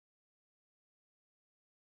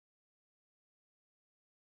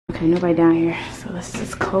Okay, nobody down here, so let's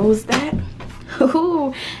just close that.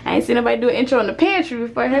 Ooh, I ain't seen nobody do an intro in the pantry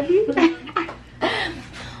before, have you?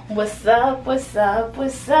 What's up, what's up,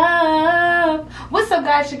 what's up? What's up,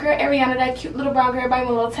 guys? Your girl Ariana, that cute little brown girl, everybody,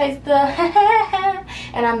 my little taster.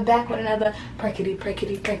 And I'm back with another prankity.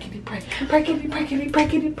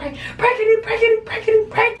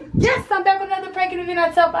 Yes, I'm back with another prankity. If you're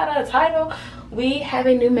not tell by the title, we have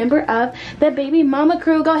a new member of the Babymomma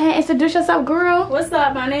crew. Go ahead and introduce yourself, girl. What's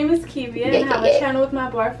up? My name is Kivia, and I have a channel with my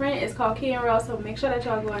boyfriend. It's called Key and RELL. So make sure that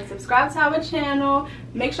y'all go and subscribe to our channel.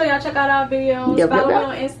 Make sure y'all check out our videos. Follow me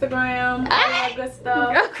on Instagram. All that good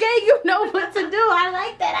stuff. Okay, you know what to do. I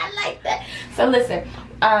like that. I like that. So listen,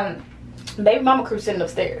 Babymomma crew sitting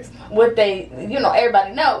upstairs. What they, you know,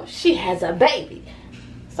 everybody knows she has a baby.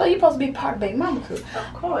 So you're supposed to be part of Babymomma crew.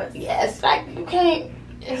 Of course. Yes, like you can't.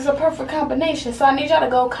 It's a perfect combination. So I need y'all to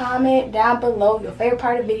go comment down below your favorite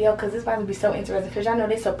part of the video, because this about to be so interesting, because y'all know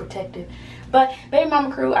they're so protective. But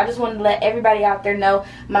Babymomma crew, I just wanted to let everybody out there know,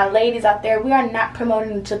 my ladies out there, we are not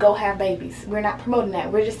promoting to go have babies. We're not promoting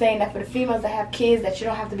that. We're just saying that for the females that have kids, that you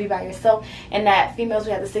don't have to be by yourself, and that females,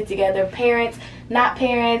 we have to stick together. Parents, not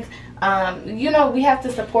parents, you know, we have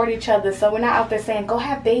to support each other. So we're not out there saying go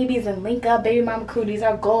have babies and link up. Babymomma crew, these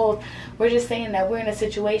are goals. We're just saying that we're in a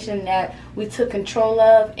situation that we took control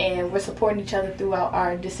of, and we're supporting each other throughout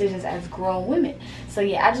our decisions as grown women. So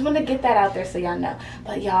yeah, I just want to get that out there so y'all know.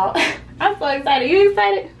 But y'all, I'm so excited. You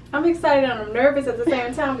excited? I'm excited and I'm nervous at the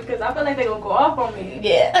same time, because I feel like they're gonna go off on me.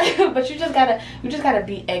 Yeah. But you just gotta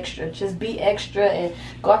be extra. Just be extra and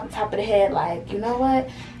go off the top of the head like, you know what?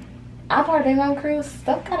 I'm part of Babymomma crew.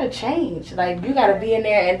 Stuff gotta change. Like, you gotta be in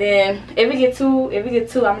there, and then if we get two, I'm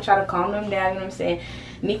gonna try to calm them down. You know what I'm saying?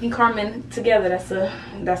 Nick and Carmen together. That's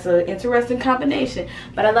a interesting combination.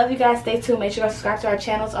 But I love you guys. Stay tuned. Make sure you subscribe to our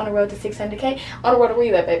channels. On the road to 600K. On the road to where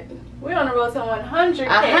you at, baby? We're on the road to 100K.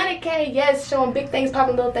 100K, yes. Showing big things,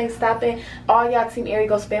 popping little things, stopping. All y'all Team Airi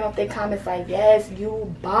go spam up their comments like, yes,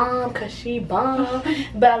 you bomb, cause she bomb.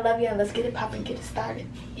 But I love you, and let's get it popping, get it started.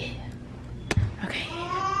 Yeah. Okay.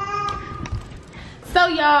 So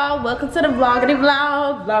y'all, welcome to the vloggity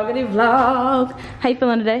vlog. How you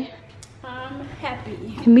feeling today? I'm happy.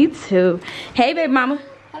 Me too. Hey, Babymomma.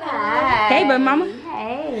 Hi. Hey, Babymomma.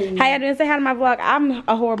 Hey. How y'all doing? Say hi to my vlog. I'm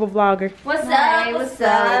a horrible vlogger. What's up? What's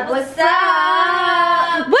up? What's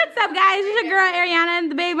up? What's up, guys? It's your girl Ariana and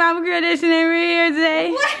the Babymomma crew edition, and we're here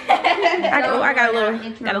today. I got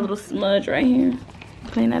a little smudge right here.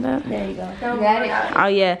 Clean that up. There you go. You got it? Oh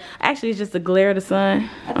yeah. Actually, it's just the glare of the sun.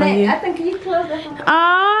 I think can you close that one?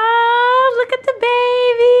 Oh, look at the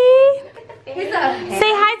baby.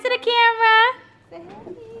 Say hi to the camera.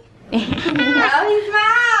 Oh, he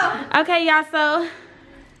smiled. Okay, y'all, so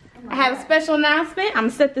I have a special announcement. I'm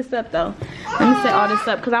gonna set this up though. Let me set all this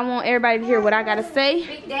up because I want everybody to hear what I gotta say.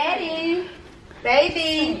 Big Daddy.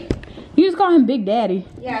 Baby. You just call him Big Daddy.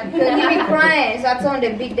 Yeah, because he be crying, so I told him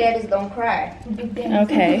that Big Daddies don't cry. Big Daddy.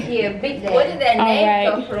 Okay. Yeah, Big Daddy. Where did that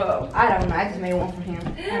name come from? I don't know. I just made one for him. I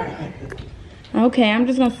don't know. Okay, I'm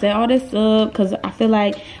just gonna set all this up because I feel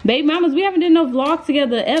like Babymommas, we haven't done no vlog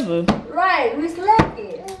together ever. Right, we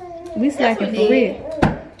slacking. We slacking for real.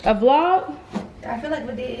 A vlog? I feel like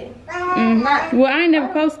we did. Well, I ain't never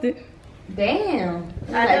posted. Damn.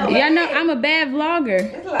 Y'all know I'm a bad vlogger.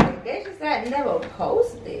 It's like they just said never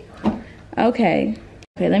posted. Okay,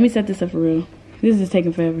 let me set this up for real. This is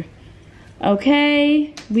taking forever.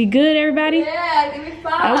 Okay, we good, everybody? Yeah, give me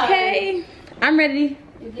 5. Okay, I'm ready.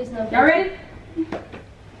 Y'all ready?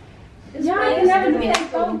 Y'all ain't never been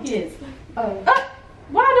focused. Oh.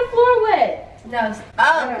 Why the floor wet? No.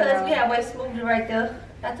 Oh, because we have wet smoothie right there.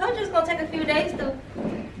 I told you it's going to take a few days to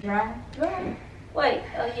dry. Wait.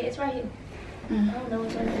 Oh, yeah, it's right here. I don't know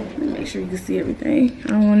what's right there. Make sure you can see everything. I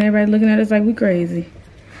don't want everybody looking at us like we crazy.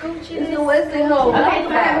 It's the Wesley hole. Okay, so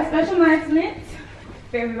I have a special announcement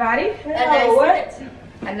for everybody.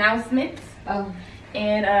 Announcements. Oh.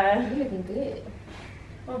 And You looking good.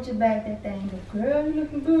 Why don't you back that thing? Girl, you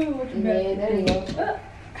looking good. Why don't you back Yeah, there you go.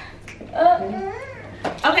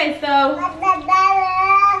 okay, so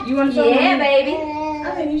you want to tell them? Yeah, baby. I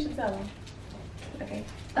think you should tell them. Okay.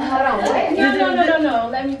 Hold on, wait. No.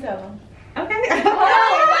 Let me tell them. Okay.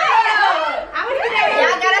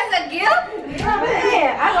 Y'all got us a gift?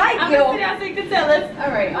 Yeah, I like I'm you. gonna sit down so you can tell us.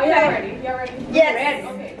 All right. Are y'all ready? Y'all ready? Yes. Ready.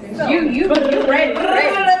 Okay. So, You ready?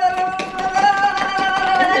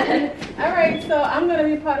 all right. So I'm gonna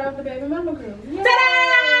be part of the Babymomma crew. Yay!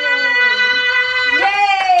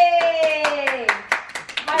 Yay!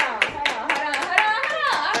 Hold on.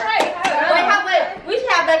 All right. Wait, we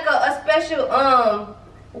should have like a special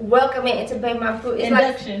welcoming into Babymomma crew. It's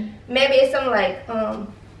Induction. Like, maybe it's something like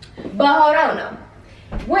but hold on though.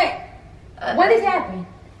 When this happened?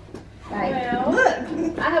 Like, well,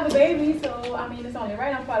 look. I have a baby, so I mean it's only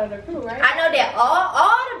right I'm part of the crew, right? I know that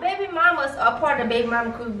all the baby mamas are part of the baby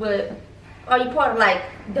mama crew, but are you part of like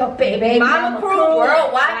the baby mama crew,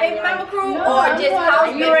 worldwide baby mama crew, no, or just house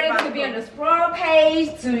baby you ready mama to be crew? on the explore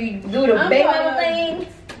page to do the baby mama things?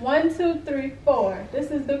 1, 2, 3, 4.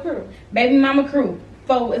 This is the crew. Baby mama crew.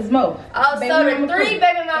 4 is more. Oh, Baby so the mama 3 crew.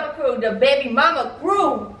 baby mama crew, the baby mama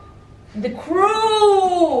crew, the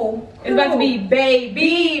crew. It's about to be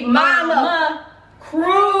baby mama crew.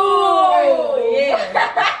 Yeah.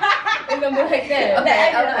 It's gonna be like that.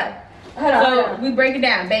 Okay. Hold on. So we break it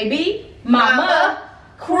down. Baby mama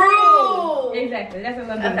crew. Exactly. That's what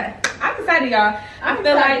I'm doing. Okay. I'm excited, y'all. I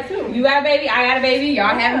feel like too. you got a baby, I got a baby, y'all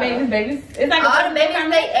having babies. It's like All the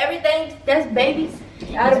babies say everything that's babies.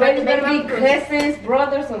 all the babies better be cousins,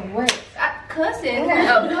 brothers, or what? Cousins.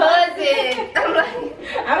 Oh, cousins. I'm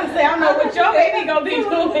like, I would say I don't know what your baby gonna be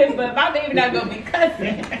doing, but my baby not gonna be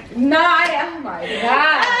cousin. No, oh my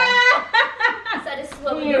god. so this is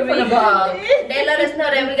what we do for the vlog. They let us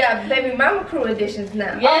know that we got baby mama crew editions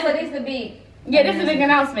now. Yeah, so this would be. Yeah, this is a big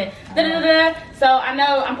announcement. So I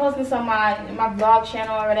know I'm posting this on my vlog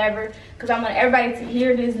channel or whatever, because I want everybody to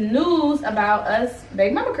hear this news about us,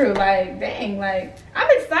 Baby Mama Crew. Like, dang, like, I'm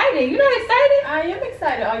excited. You not excited? I am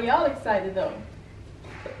excited. Are y'all excited though?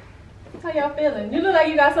 How y'all feeling? You look like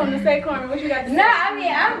you got something to say, Carmen. What you got to say? No, I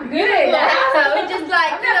mean I'm good. So it's just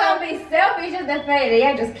like, I'm not gonna be selfish, just the fact that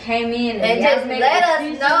y'all just came in and y'all just made let a us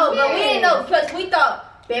decision. know. But we Yes. didn't know because we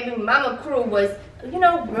thought Baby Mama Crew was, you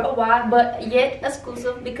know, worldwide, but yet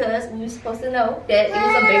exclusive because we were supposed to know that it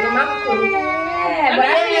was a Baby Mama Crew. Yeah, but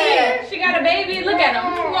I mean, She got a baby. Look at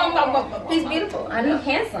him. He's beautiful. I know. he's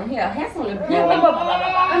handsome. Yeah, handsome little boy.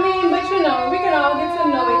 I mean, but you know, we can all get to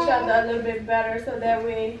know each other a little bit better so that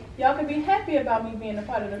way y'all can be happy about me being a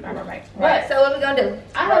part of the group. Right. But So what we gonna do?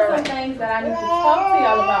 I have some things that I need to talk to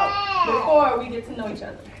y'all about before we get to know each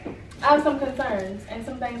other. I have some concerns and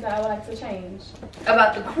some things that I would like to change.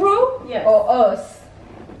 About the crew? Yes. Or us.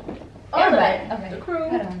 All of Everybody. that. Okay. The crew.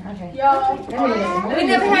 Hold on. Okay. Y'all. We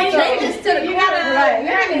never had changes to the crew.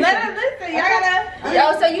 Let her listen. Y'all gotta.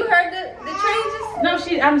 Oh, so you heard the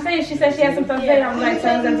changes? No, I'm saying she said she had some stuff to say. I'm like,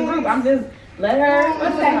 tell us as a group. I'm just let her.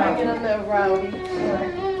 Let's say I get a little rowdy.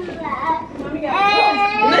 Mommy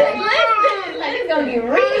got Listen. Like it's gonna be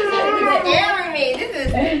really. Scaring me. This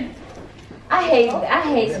is. I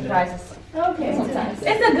hate surprises. okay. Sometimes.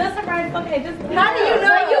 It's a good surprise. Okay, just How do you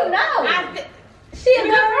know? You know. She a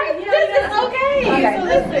good person. This is okay. Okay. So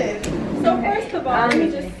listen. So first of all, let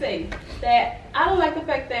me just say that I don't like the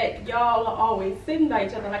fact that y'all are always sitting by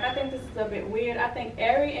each other. Like I think this is a bit weird. I think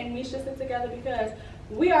Airi and me should sit together because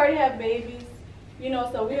we already have babies. You know,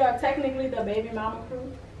 so we are technically the baby mama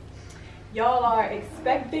crew. Y'all are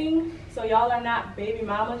expecting, so y'all are not baby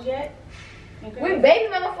mamas yet. Okay? We baby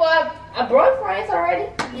mama for our boyfriends already.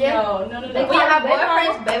 Yeah. No. We have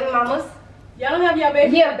boyfriends, baby mamas. Y'all don't have y'all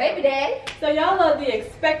baby. Yeah, baby daddy. So y'all are the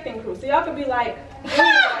expecting crew. So y'all could be like junior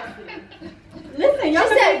varsity. Listen, y'all She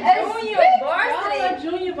could said be junior Y'all varsity. are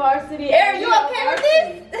junior varsity. Aaron, and you y'all okay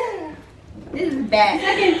varsity. with this? This is bad.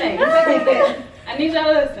 Second thing. I need y'all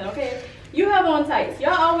to listen, okay? You have on tights.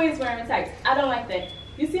 Y'all always wearing tights. I don't like that.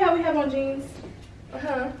 You see how we have on jeans?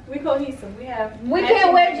 We cohesive. We have. We matching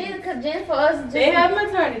can't wear jeans because jeans for us. Just, They have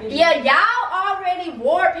maternity. jeans. Yeah, y'all already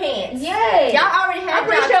wore pants. Yes. Y'all already had. I'm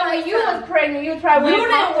pretty sure when you was pregnant, you probably You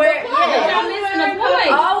didn't wear. Yeah. Y'all missing the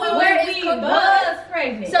point. All we wear is we clothes. was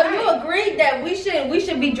pregnant. So you agreed that we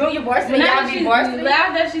should be junior varsity. now Y'all that be she's varsity.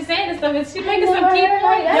 loud that she's saying this stuff, is she making some key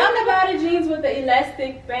points? Y'all can buy the jeans with the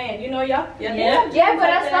elastic band. You know, y'all. Yeah. Yeah, but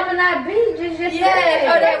that's something not be. Just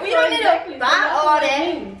Yeah. Oh, that we don't need Exactly. to buy So y'all all can wear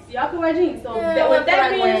that. jeans. Y'all can wear jeans. So Yeah, that, with I that feel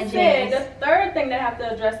like being wearing said, jeans. the third thing that I have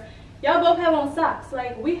to address, y'all both have on socks.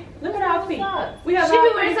 Like we look at our feet. We have She our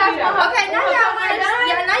be wearing feet socks out. for her. Okay, now y'all wearing.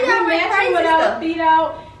 Yeah, now y'all We wearing matching crazy with our stuff. feet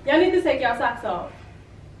out. Y'all need to take y'all socks off.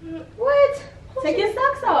 What? Take your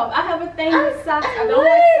socks off. I have a thing with socks. I don't What?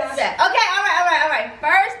 like socks. Okay, all right.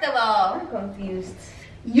 First of all, I'm confused.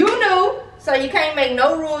 you knew, so you can't make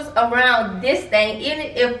no rules around this thing.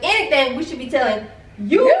 If anything, we should be telling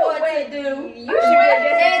you what to do. You should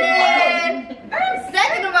And then,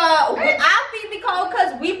 second of all, our feet be cold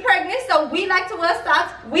because we pregnant, so we like to wear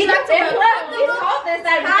socks. We like to wear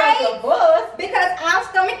tights because our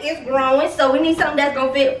stomach is growing, so we need something that's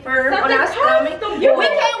gonna fit firm on our stomach. We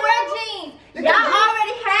can't wear jeans. Y'all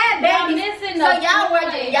already had babies, so y'all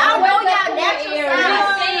wear jeans. Y'all know y'all natural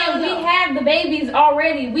size. We have the babies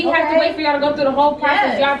already. We have to wait for y'all to go through the whole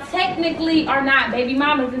process. Yes. Y'all technically are not baby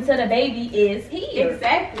mamas until the baby is here.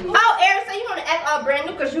 Exactly. Oh, Erin, so you want to act all brand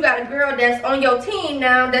new because you got a girl that's on your team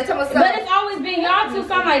now. That's almost. But it's always been y'all two.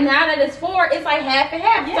 So I'm like, now that it's 4, it's like half and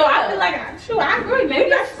half. Yeah. So I feel like, sure, I agree.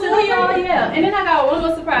 Maybe I should So y'all, yeah. And then I got one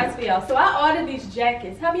more surprise for y'all. So I ordered these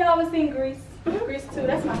jackets. Have y'all ever seen Grease? Grease 2.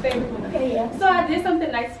 That's my favorite one. Okay, yeah. So I did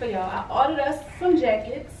something nice for y'all. I ordered us some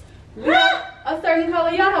jackets. A certain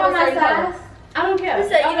color. Y'all know a certain color. I don't care. You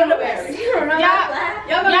said you don't know wear it. You don't know that.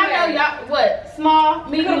 Y'all Y'all know y'all what? Small,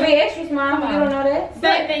 You medium. could be extra small. You don't know that.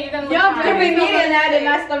 Same thing. You're gonna Y'all look could be fine. medium now, then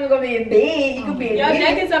my stomach gonna be big. You could be Your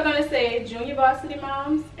jackets are gonna say Junior Varsity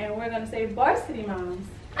Moms, and we're gonna say Varsity Moms.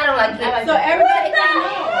 I don't like it. So everybody Throw can the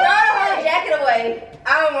whole jacket away.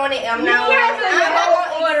 I don't want it. I'm not Yes, wearing it. I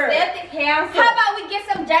don't order. accept it. How about we get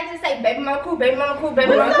some jackets that say Baby Mama Crew, Baby Mama Crew,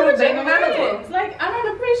 Baby Mama Crew, Baby Mama Crew? Like, I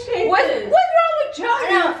don't appreciate What's this. wrong with you,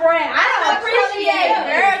 friend? I don't appreciate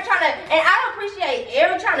Eric trying to, and I don't appreciate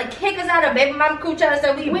Eric trying to kick us out of Baby Mama Crew, trying to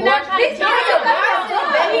say we not trying to kick us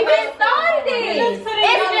out. He been started it.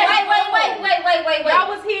 Wait. Y'all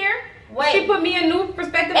was here. Wait. She put me a new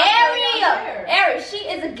perspective. Ari, she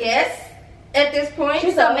is a guest at this point.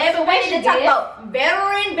 She's So a maybe we need to talk special about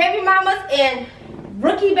veteran baby mamas and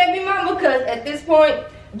rookie baby mama, because at this point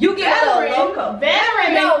you get a little loco.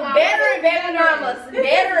 Veteran Veteran baby mamas.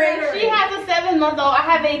 Veteran. She has a 7-month-old. I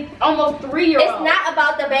have a almost 3-year-old. It's not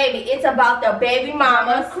about the baby. It's about the baby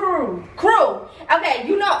mama's crew. Okay,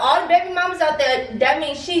 you know all the baby mamas out there. That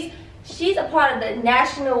means she's a part of the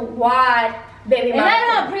national-wide baby mama. And I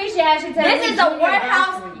don't appreciate how she tells This is a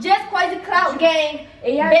warehouse, just Crazy Clout Gang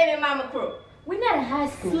baby mama crew. We're not in high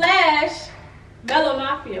school. / Mellow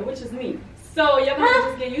Mafia, which is me. So you're gonna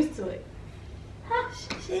just get used to it.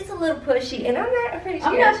 She's a little pushy, and I'm not appreciating.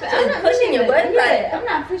 I'm not pushing your button. Yeah, I'm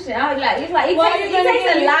not pushing. I was like, it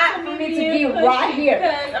takes a lot for me to get right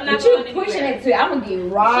here. I'm not But you going pushing anywhere. it to, I'm gonna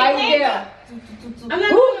get right there. I'm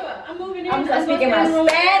not going to. I'm moving in. I'm gonna speak in my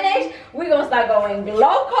Spanish. We're gonna start going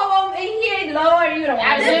loco in here, Lord. You don't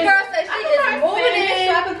want This girl says she is moving in.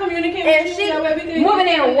 So I can communicate And with she you. Everything. moving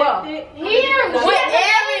in what? Here, With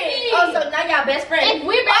Airi. Oh, so now y'all best friends. If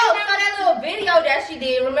we back so that little video that she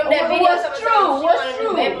did. Remember that video? What's true? What's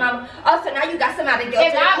true? Baby mama. Oh, so now you got somebody to go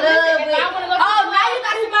If to the I- club listen, if with. I wanna go to Oh, the now club, you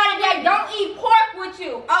got somebody that don't eat pork with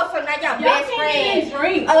you. Oh, so now y'all best friends.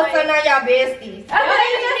 Drink. Oh, so now y'all besties.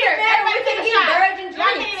 Everybody take a shot. virgin Y'all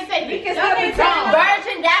can't even take it. Y'all can't take it.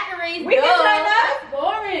 Virgin daiquiris. We can turn up. That's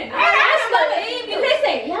boring.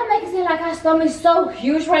 Listen, y'all make it seem like our stomach's so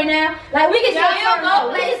huge right now. Like we can Y'all still turn go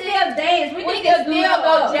up. places. We can still dance. We can still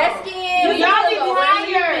go jet skiing. Y'all be Go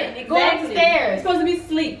tired. Go upstairs. It's supposed to be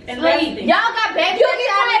sleep and Sleep. resting. Y'all got babies You that get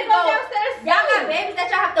y'all tired have to of go. going downstairs. Y'all got babies that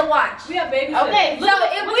y'all have to watch. We have babies. Okay, So look,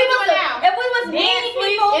 if what we you was doing now? mean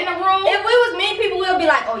people, in a room. if we was mean people, we'll be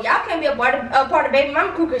like, oh, y'all can't be a part of baby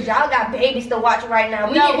mama crew because y'all got babies to watch right now.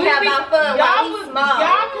 We can have our fun while we small.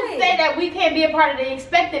 Y'all can say that we can't be a part of the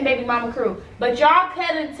expecting baby mama crew, but y'all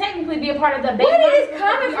can technically be a part of the baby Where mama is crew. this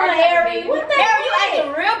coming We from, already have a Airi? baby. What the Airi, you acting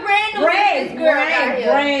real brand new. This girl out here.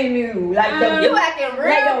 brand new. Like You acting real like your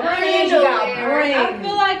brand friends new. got Airi. brand. I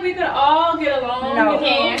feel like we could all get along. No. you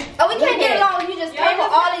know? Oh, we can't get along. You just came with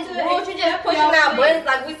all these rules. You just pushing out buttons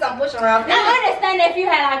like we some pushing around. I understand that if you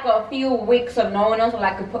had like a few weeks of knowing us, or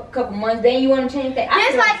like a couple months, then you want to change that.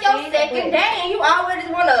 Just like your second day, and you always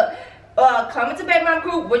want to come into baby mama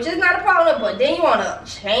crew, which is not a problem, but then you want to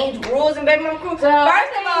change rules in baby mama crew. So,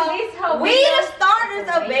 First of all, we the starters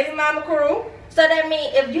of baby mama crew. So that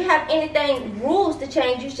means if you have anything, rules to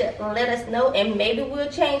change, you should let us know, and maybe we'll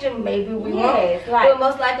change them, maybe we won't. Right. But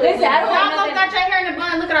most likely Listen, we I don't won't. Y'all both got your hair in a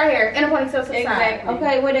bun. Look at our hair in a ponytail to the side. Exactly.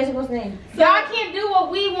 Okay, what they supposed to name? Y'all can't do what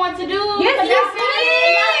we want to do. Yes, Cause you y'all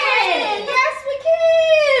can. Yes, we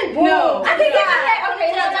can. No. I can get my hair. Okay,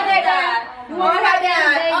 Put it no, to my hair the down. side. You want my hair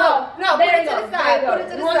down? There you go. No, put it to the side. Put it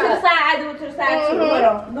to You want to the the side. side? I do it to the side too. Mhm. Hold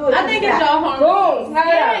on. Do it I to think the it's side. y'all hormones. Hold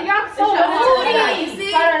Yeah, on. y'all so It's your moody.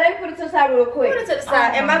 See? Hold on, let me put it to the side real quick. Put it to the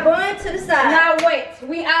side. Am I going to the side? Now wait,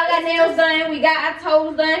 we all got nails done, we got our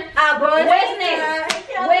toes done. I'm going What's to the next?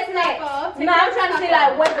 side. What's next? No, I'm trying to see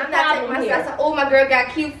like what's the I'm not taking problem my here. side. Oh, my girl got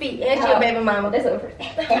cute feet, and she a baby mama. That's over.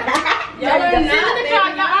 Y'all are See, not look at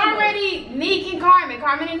y'all. Y'all already Neek and Carmen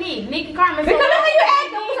and Neek and Carmen. Because the way you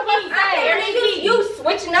act, I'm supposed to say. You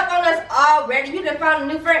switching up on us already. You done found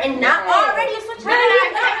a new friend, and not already you switching up.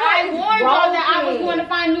 I warned y'all that I was going to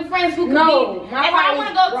find new friends who could No, be. my If I party's want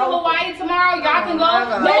to go to broken. Hawaii tomorrow, y'all can go. my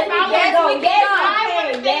God. But if I want to go, we can. I want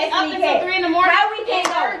to stay Yes, up we until can. 3 in the morning. How we can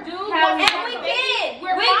go? Dude, How we And can we go? can.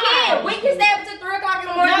 We're We fine. can. We can stay up until 3 o'clock in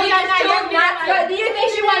the morning. No, We y'all just not. choose Y'all not not. to. But do you think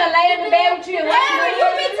she want to lay in the bed with you? And watch Well, you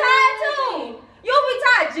be tired too. You be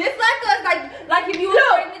tired just like us. Like if you was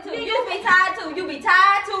pregnant too. You be tired too. You be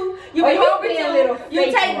tired too. You Oh, be you hungry being a too. little You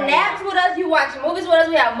fake take right naps with us. You watch movies with us.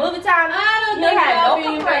 We have movie time. I don't good had job no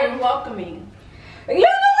being complaint. very welcoming. You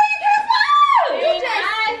know what you can And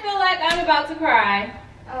I feel like I'm about to cry.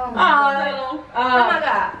 Oh my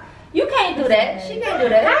god. You can't do that. She can't do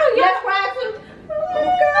that. How you cry too? Oh my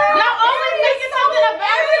god. Y'all always making something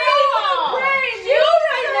about y'all. You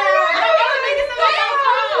right now. Y'all always making something about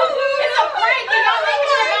y'all. It's a prank and y'all making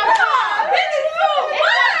it about y'all. This is too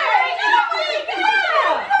much.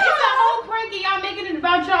 It's a whole prank and y'all making it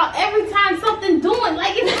about y'all every time something doing.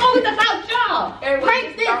 Like it's always about y'all.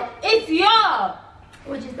 Prank this, it's y'all.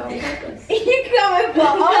 We just don't take us. You coming for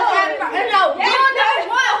all that? No, you know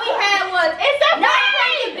what we had was It's a not prank.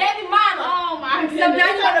 playing baby mama. Oh my So now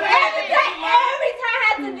goodness. you know every time I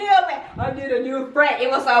had to deal with I did a new prank. It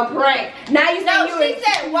was a prank. Now you say you she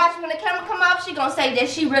said watch when the camera come off, she gonna say that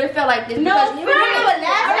she really felt like this. No, because you remember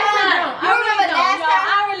last time? You remember last time?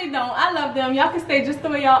 I really don't. I love them. Y'all can stay just the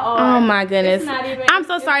way y'all are. Oh my goodness. It's not even- I'm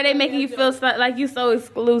so sorry they making you feel like you so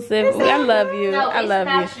exclusive. I love you. No, I it's love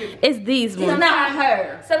not you. you. It's these ones. Sometimes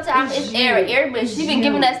her. Sometimes it's Airi, but she been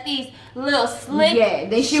giving us these little slick,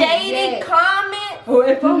 shady comments. Oh,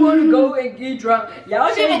 if I want to go and get drunk, y'all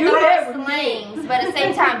She can't been do that throwing with me. slings, but at the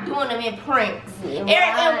same time doing them in pranks. And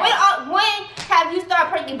when have you started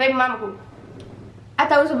pranking baby mama group? I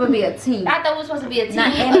thought it was supposed to be a team. I thought we were supposed to be a team.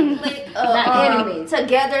 Not enemies. Not enemies.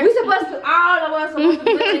 Together. We supposed to, all of us supposed to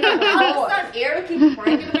be together. All of a sudden, Airi keeps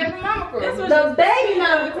pranking the baby mama group. The baby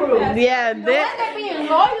mama crew. Yeah, The ones that been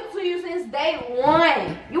loyal to you since day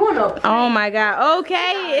one. You wanna? oh my god.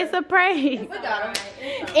 Okay, it's a prank. We got them.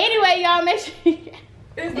 Anyway, y'all make sure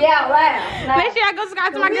Yeah, wow. make sure y'all go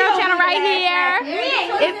subscribe to my girl channel right here.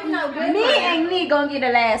 Me and Lee gonna get the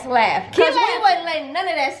last laugh. Cause we wasn't letting none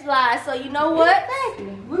of that slide. So you know what?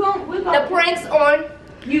 We gonna The pranks on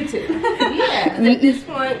YouTube. yeah. At this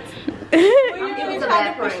point, You it really was a try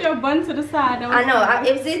bad to push prank. your bun to the side. Don't I know.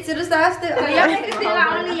 Is it to the side still? Oh, y'all niggas still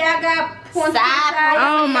only y'all got points side.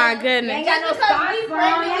 Oh my goodness. Ain't got no side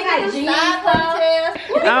ponytails.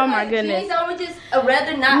 Oh my goodness. Jeans on, we just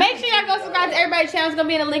rather not. Make sure y'all go subscribe to everybody's channel. It's gonna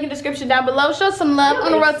be in the link in the description down below. Show some love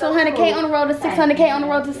on the road to 100K, on the road to 600K, on the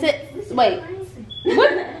road to Wait. What?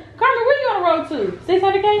 Carla, where you on the road to?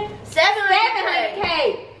 600K?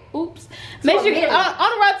 700K. Oops. Make sure on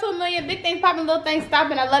the road to 1 million. Big things popping, little things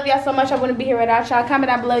stopping. I love y'all so much. I wouldn't be here without y'all. Comment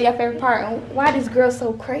down below your favorite part and why this girl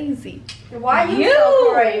so crazy. Why you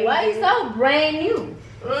so crazy? Why you so brand new?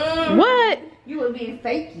 What? You was being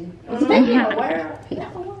fakey.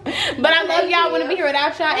 But I love y'all. Wouldn't be here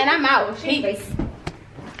without y'all. And I'm out. Peace.